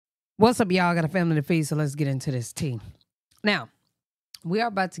What's up, y'all? Got a family to feed, so let's get into this tea. Now, we are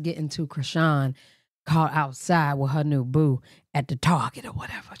about to get into Chrisean called outside with her new boo at the Target or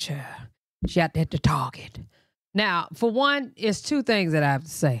whatever, child. She out there at the Target. Now, for one, it's two things that I have to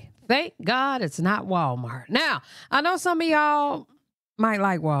say. Thank God it's not Walmart. Now, I know some of y'all might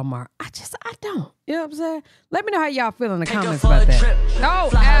like Walmart. I don't. You know what I'm saying? Let me know how y'all feel in the comments about that.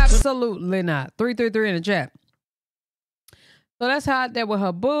 Oh, absolutely not. 333 in the chat. So that's how out there with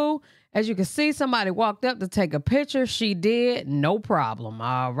her boo. As you can see, somebody walked up to take a picture. She did. No problem.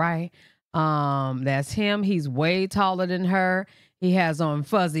 All right. That's him. He's way taller than her. He has on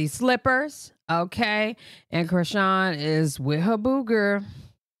fuzzy slippers. Okay. And Chrisean is with her boo girl.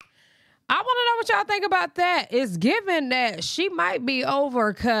 I want to know what y'all think about that. It's given that she might be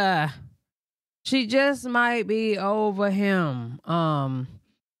over she just might be over him.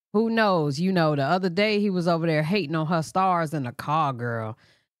 Who knows? You know, the other day he was over there hating on her stars in the car, girl.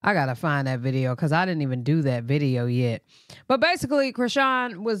 I got to find that video because I didn't even do that video yet. But basically,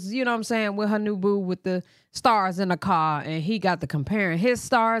 Chrisean was, you know what I'm saying, with her new boo with the stars in the car. And he got to comparing his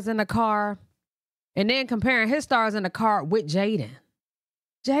stars in the car. And then comparing his stars in the car with Jaidyn.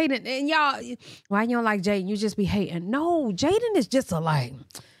 Jaidyn, and y'all, why you don't like Jaidyn? You just be hating. No, Jaidyn is just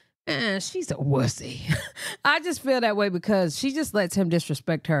she's a wussy. I just feel that way because she just lets him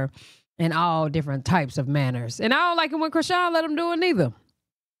disrespect her in all different types of manners. And I don't like it when Chrisean let him do it neither.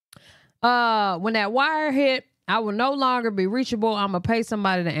 When that wire hit, I will no longer be reachable. I'm going to pay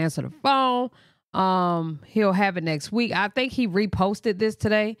somebody to answer the phone. He'll have it next week. I think he reposted this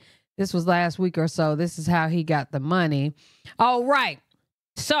today. This was last week or so. This is how he got the money. All right.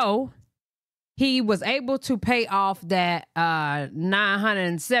 So he was able to pay off that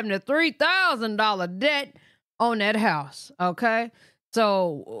 $973,000 debt on that house. Okay.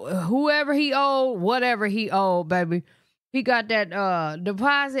 So whoever he owed, whatever he owed, baby, he got that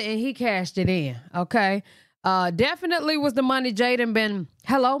deposit and he cashed it in. Okay. Definitely was the money Jaidyn been,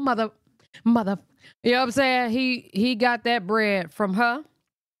 hello, mother. You know what I'm saying? He got that bread from her.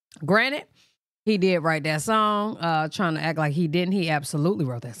 Granted, he did write that song, trying to act like he didn't. He absolutely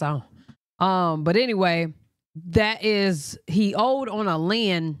wrote that song. But anyway, that is, he owed on a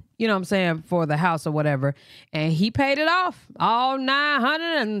lien, you know what I'm saying, for the house or whatever. And he paid it off. All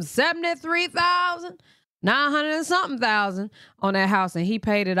 $973,000, 900 and something thousand on that house. And he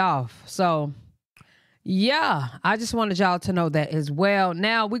paid it off. So yeah, I just wanted y'all to know that as well.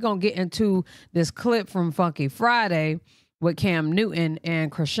 Now we're going to get into this clip from Funky Friday with Cam Newton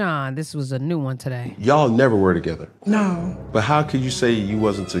and Chrisean. This was a new one today. Y'all never were together. No. But how could you say you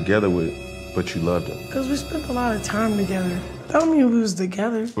wasn't together with, but you loved him? Because we spent a lot of time together. That don't mean we was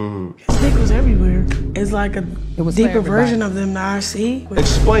together. His dick was everywhere. It's like a deeper version of them that I see.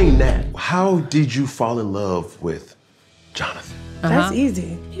 Explain that. How did you fall in love with Jonathan? That's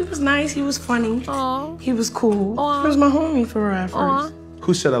easy. He was nice. He was funny. Aww. He was cool. He was my homie for real at first.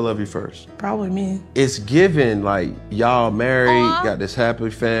 Who said I love you first? Probably me. It's given like y'all married, got this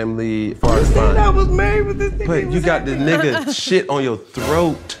happy family. I said I was married with this nigga. But you got this nigga shit on your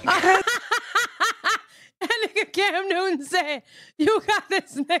throat. That nigga Cam Newton said, you got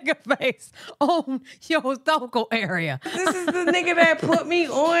this nigga face on your vocal area. This is the nigga that put me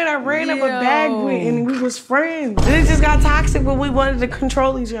on. I ran up a bag with and we was friends. And it just got toxic when we wanted to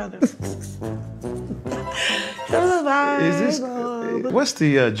control each other. What's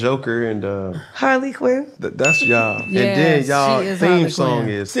the Joker and Harley Quinn? That's y'all. Yes, and then y'all she is theme Harley song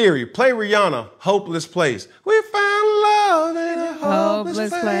Quinn. is Siri, play Rihanna, Hopeless Place. We found love in a hopeless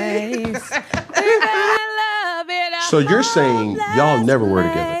place. We found love in a So you're saying y'all never were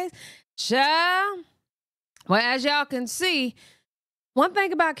together? Child. Well, as y'all can see, one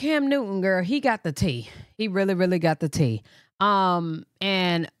thing about Cam Newton, girl, he got the tea. He really, really got the tea. And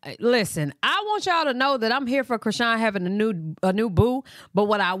listen, I want y'all to know that I'm here for Chrisean having a new boo. But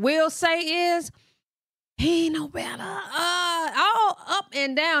what I will say is, he ain't no better. All up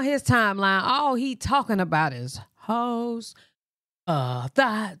and down his timeline, all he talking about is hoes,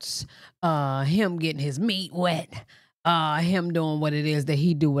 thoughts, him getting his meat wet, him doing what it is that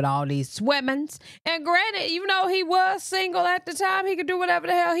he do with all these swimmings. And granted, you know, he was single at the time. He could do whatever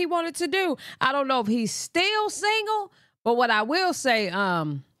the hell he wanted to do. I don't know if he's still single. But what I will say,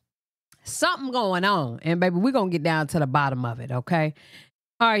 something going on. And baby, we're going to get down to the bottom of it, okay?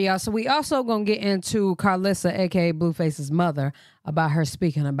 All right, y'all. So we also going to get into Karlissa, a.k.a. Blueface's mother, about her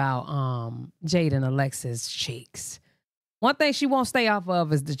speaking about Jaidyn Alexis' cheeks. One thing she won't stay off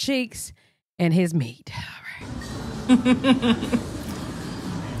of is the cheeks and his meat. All right.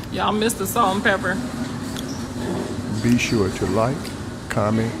 Y'all missed the salt and pepper. Be sure to like,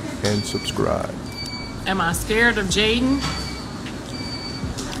 comment, and subscribe. Am I scared of Jaidyn?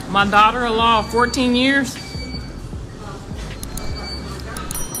 My daughter-in-law of 14 years.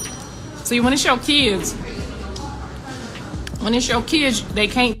 See, when it's your kids, they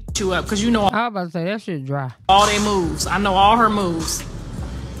can't beat you up because you know I was about to say that shit dry. all their moves. I know all her moves.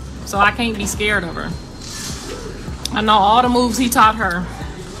 So I can't be scared of her. I know all the moves he taught her.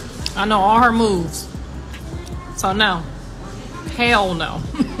 I know all her moves. So no. Hell no.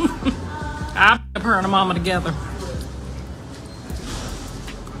 I put her and her mama together.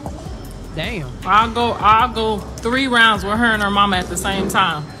 Damn. I'll go 3 rounds with her and her mama at the same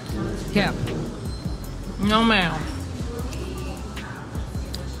time. Cap. No ma'am.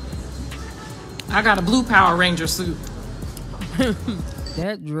 I got a blue Power Ranger suit.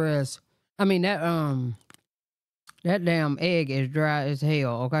 That dress. I mean that damn egg is dry as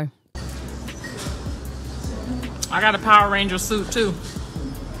hell, okay? I got a Power Ranger suit too.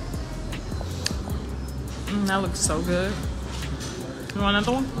 That looks so good. You want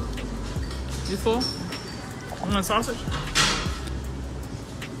another one? You full? You want sausage?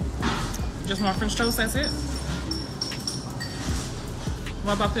 Just more French toast, that's it?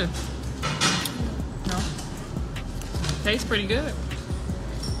 What about this? No? Tastes pretty good.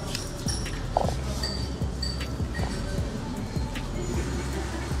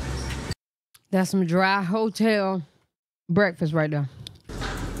 That's some dry hotel breakfast right there.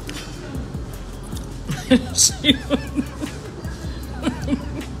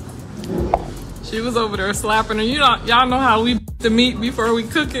 She was over there slapping her. Y'all know how we the meat before we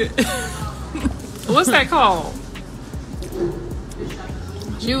cook it. What's that called?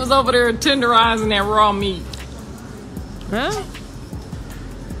 She was over there tenderizing that raw meat. Huh?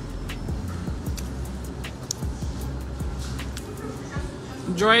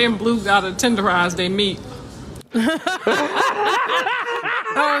 Dre and Blue gotta tenderize their meat.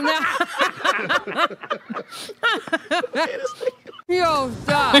 Oh no. Yo,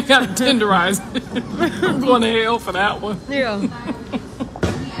 stop. They gotta tenderize it. I'm going to hell for that one. Yeah.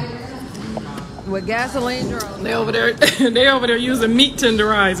 With gasoline drone. They over there using meat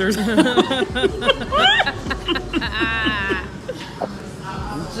tenderizers.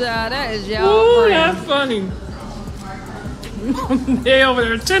 That is y'all. Ooh, that's funny. They over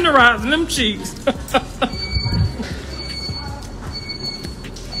there tenderizing them cheeks.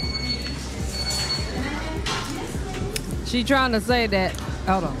 She trying to say that.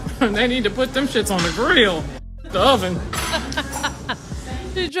 Hold on. They need to put them shits on the grill, the oven.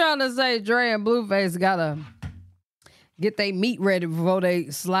 She trying to say Dre and Blueface gotta get their meat ready before they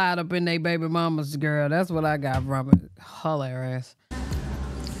slide up in their baby mama's girl. That's what I got from it. Hilarious.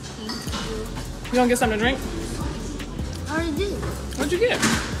 You gonna get something to drink? I already did. What'd you get?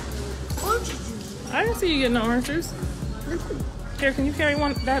 Orange juice. I didn't see you getting no orange juice. Here, can you carry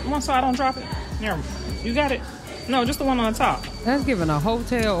that one so I don't drop it? Here, you got it. No, just the one on the top. That's giving a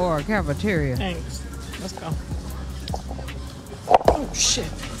hotel or a cafeteria. Thanks. Let's go. Oh, shit.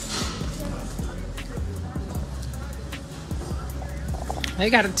 They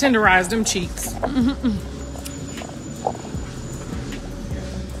gotta tenderize them cheeks.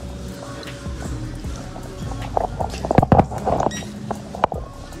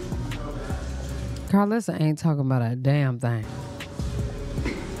 Karlissa ain't talking about a damn thing.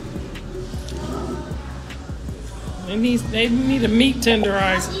 They need a meat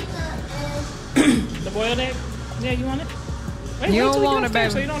tenderized. The boiled egg? Yeah, you want it? Wait, You wait don't till we want get it,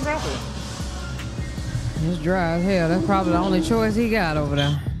 upstairs baby. so you don't drop it. It's dry as hell. That's probably the only choice he got over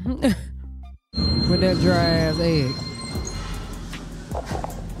there. With that dry ass egg.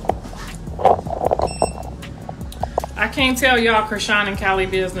 I can't tell y'all Chrisean and Callie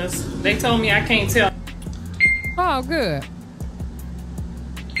business. They told me I can't tell. Oh, good.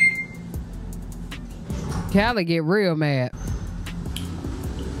 Callie get real mad.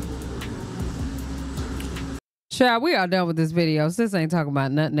 Child, we are done with this video. Sis ain't talking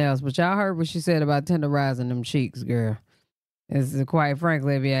about nothing else, but y'all heard what she said about tenderizing them cheeks, girl. It's quite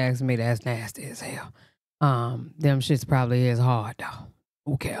frankly, if you ask me, that's nasty as hell. Them shits probably is hard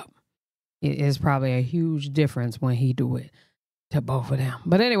though. Okay. It's probably a huge difference when he do it to both of them.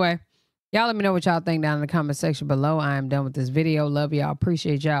 But anyway, y'all let me know what y'all think down in the comment section below. I am done with this video. Love y'all.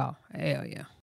 Appreciate y'all. Hell yeah.